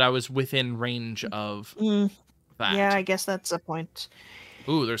 Yep, but I was within range of that. Yeah, I guess that's a point.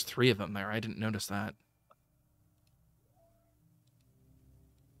 Ooh, there's 3 of them there. I didn't notice that.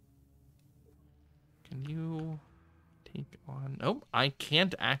 Can you take on... Oh, I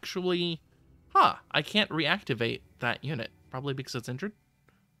can't actually... Huh, I can't reactivate that unit. Probably because it's injured?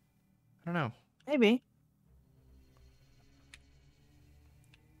 I don't know. Maybe.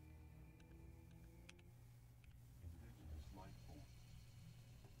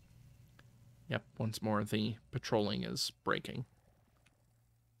 Yep, once more the patrolling is breaking.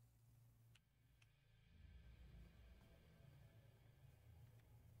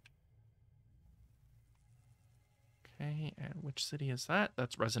 Okay, and which city is that?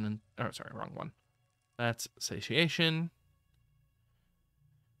 That's Resonant... Oh, sorry, wrong one. That's Satiation.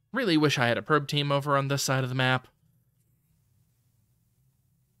 Really wish I had a probe team over on this side of the map.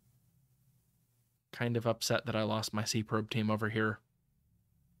 Kind of upset that I lost my sea probe team over here.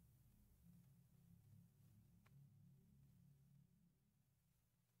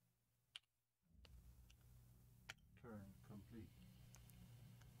 Turn complete.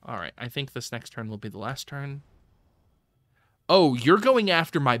 Alright, I think this next turn will be the last turn. Oh, you're going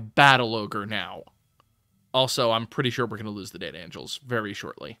after my Battle Ogre now. Also, I'm pretty sure we're going to lose the Data Angels very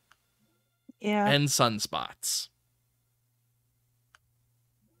shortly. Yeah. And Sunspots.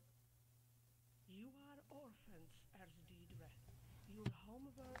 You are orphans, Erzdeedre. Your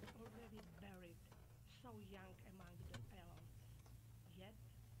homeworld already buried, so young among the elves. Yet,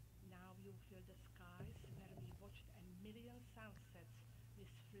 now you fill the skies where we watched a million sunsets with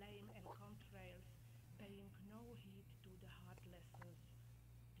flame and contrails, paying no heed to the hard lessons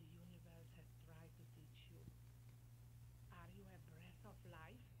the universe has tried to teach you. Are you a breath of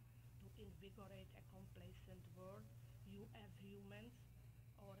life to invigorate a complacent world, you as humans,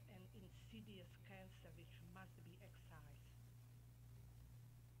 or an insidious cancer which must be excised?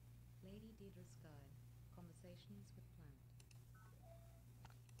 Lady Deidre Sky. Conversations with Plant.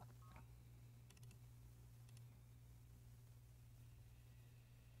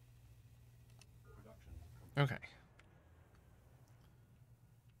 Production complete. Okay.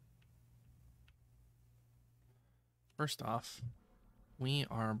 First off, we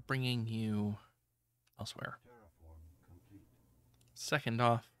are bringing you elsewhere. Terraform complete. Second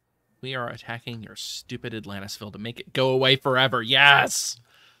off, we are attacking your stupid Atlantisville to make it go away forever. Yes!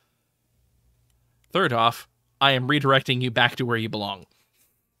 Third off, I am redirecting you back to where you belong.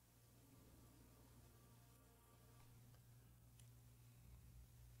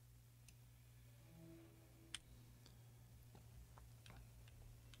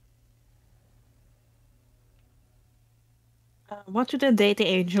 What do the Data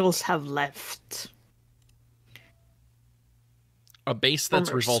Angels have left? A base that's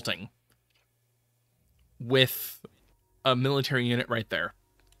Bombers. revolting. With a military unit right there.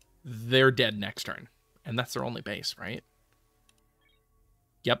 They're dead next turn. And that's their only base, right?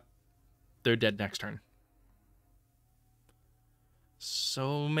 Yep. They're dead next turn.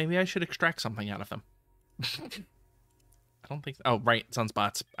 So maybe I should extract something out of them. don't think... Oh, right.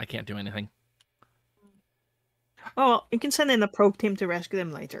 Sunspots. I can't do anything. Oh, you can send in a probe team to rescue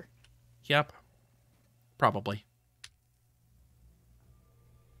them later. Yep. Probably.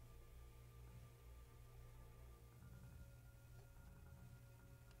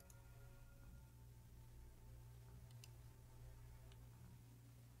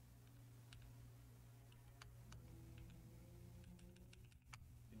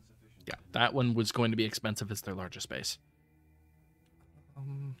 Yeah, that one was going to be expensive as their largest base.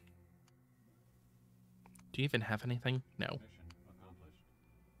 Do you even have anything? No.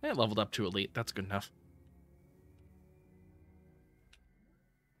 It leveled up to elite. That's good enough.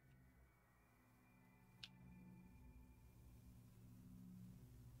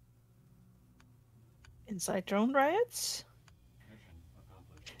 Inside drone riots?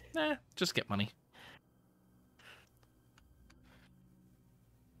 Nah, just get money.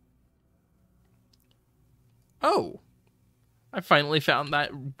 Oh! I finally found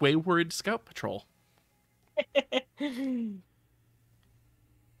that wayward scout patrol.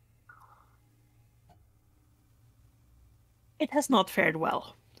 It has not fared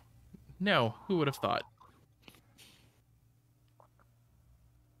well. No, who would have thought?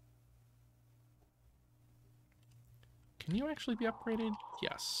 Can you actually be upgraded?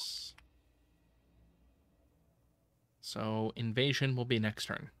 Yes. So, invasion will be next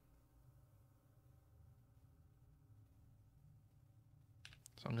turn.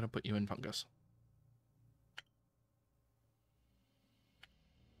 So I'm going to put you in fungus.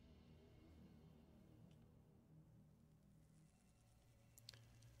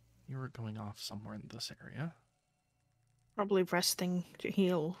 You were going off somewhere in this area. Probably resting to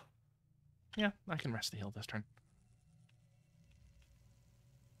heal. Yeah, I can rest the heal this turn.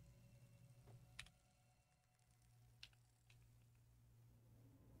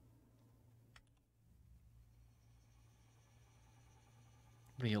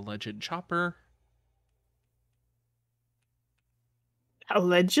 The alleged chopper.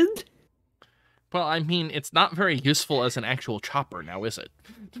 Alleged? Well, I mean, it's not very useful as an actual chopper now, is it?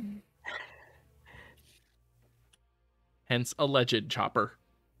 Hence, alleged chopper.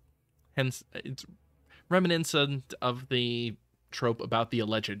 Hence, it's reminiscent of the trope about the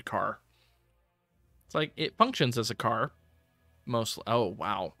alleged car. It's like, it functions as a car. Mostly. Oh,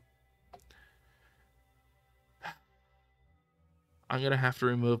 wow. I'm going to have to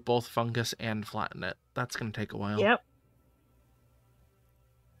remove both fungus and flatten it. That's going to take a while. Yep.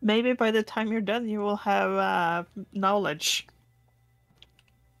 Maybe by the time you're done, you will have knowledge.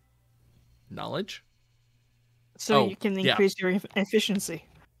 Knowledge? So you can increase your efficiency.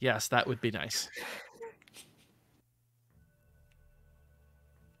 Yes, that would be nice.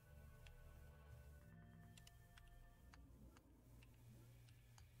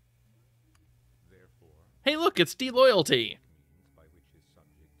 Hey, look, it's deloyalty.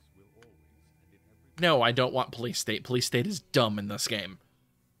 No, I don't want police state. Police state is dumb in this game.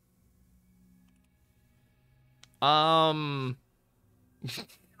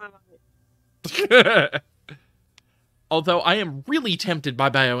 Although I am really tempted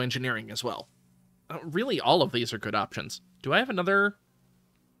by bioengineering as well. Really, all of these are good options. Do I have another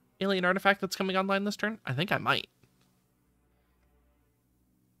alien artifact that's coming online this turn? I think I might.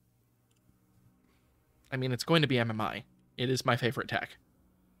 I mean, it's going to be MMI. It is my favorite tech.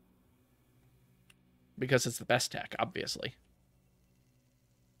 Because it's the best tech, obviously.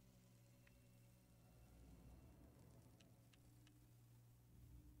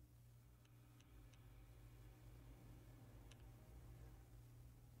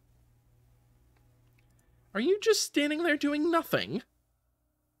 Are you just standing there doing nothing?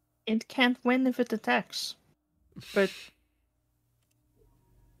 It can't win if it attacks. But...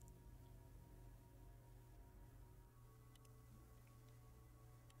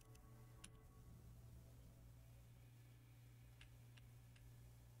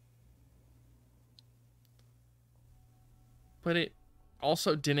 But it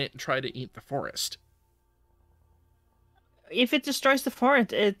also didn't try to eat the forest. If it destroys the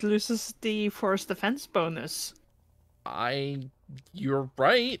forest, it loses the forest defense bonus. You're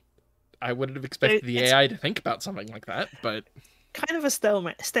right. I wouldn't have expected the AI to think about something like that, but... Kind of a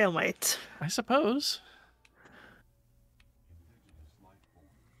stalemate. I suppose.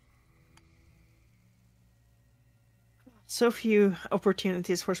 So few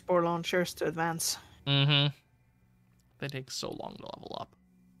opportunities for spore launchers to advance. Mm-hmm. They take so long to level up.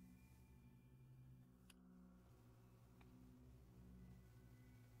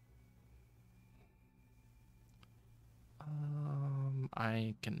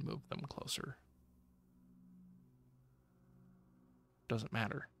 I can move them closer. Doesn't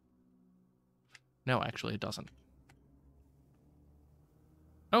matter. No, actually it doesn't.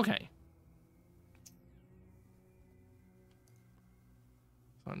 Okay.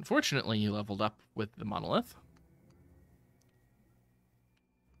 So unfortunately, you leveled up with the monolith.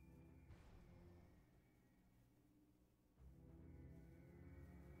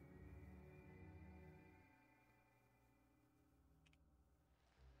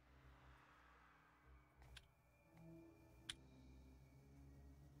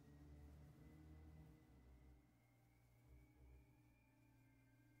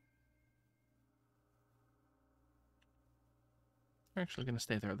 I'm actually going to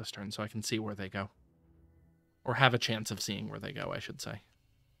stay there this turn so I can see where they go. Or have a chance of seeing where they go, I should say.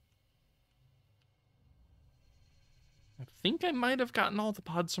 I think I might have gotten all the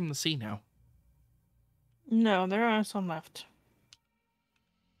pods from the sea now. No, there are some left.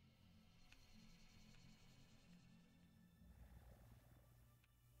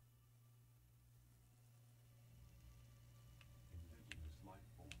 Indigenous life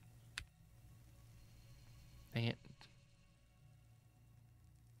forms. Dang it.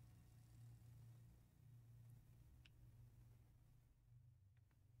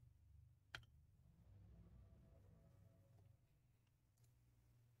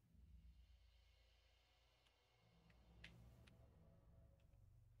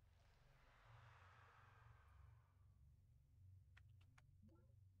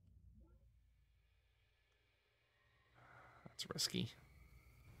 That's risky.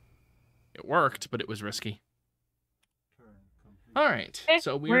 It worked, but it was risky. Turn complete. All right, Okay,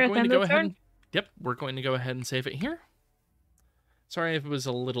 so we we're are at going to end go of ahead. turn. Yep, we're going to go ahead and save it here. Sorry if it was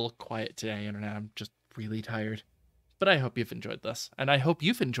a little quiet today, Internet. I'm just really tired. But I hope you've enjoyed this, and I hope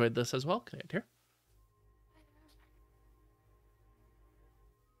you've enjoyed this as well, Kriatyrr.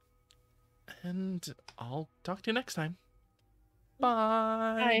 And I'll talk to you next time.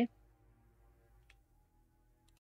 Bye. Bye.